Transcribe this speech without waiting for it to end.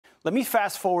Let me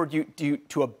fast forward you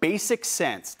to a basic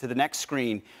sense to the next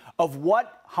screen of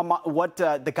what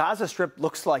the Gaza Strip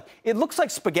looks like. It looks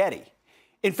like spaghetti.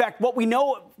 In fact, what we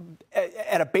know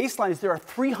at a baseline is there are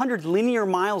 300 linear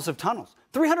miles of tunnels.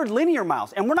 300 linear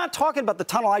miles. And we're not talking about the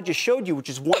tunnel I just showed you, which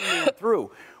is one man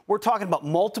through. We're talking about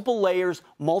multiple layers,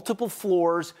 multiple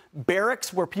floors,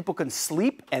 barracks where people can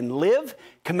sleep and live,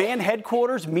 command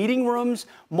headquarters, meeting rooms,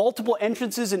 multiple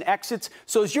entrances and exits.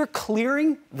 So as you're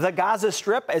clearing the Gaza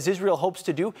Strip, as Israel hopes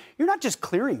to do, you're not just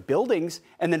clearing buildings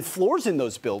and then floors in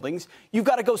those buildings. You've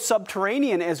got to go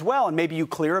subterranean as well. And maybe you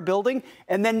clear a building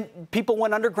and then people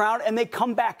went underground and they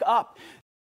come back up.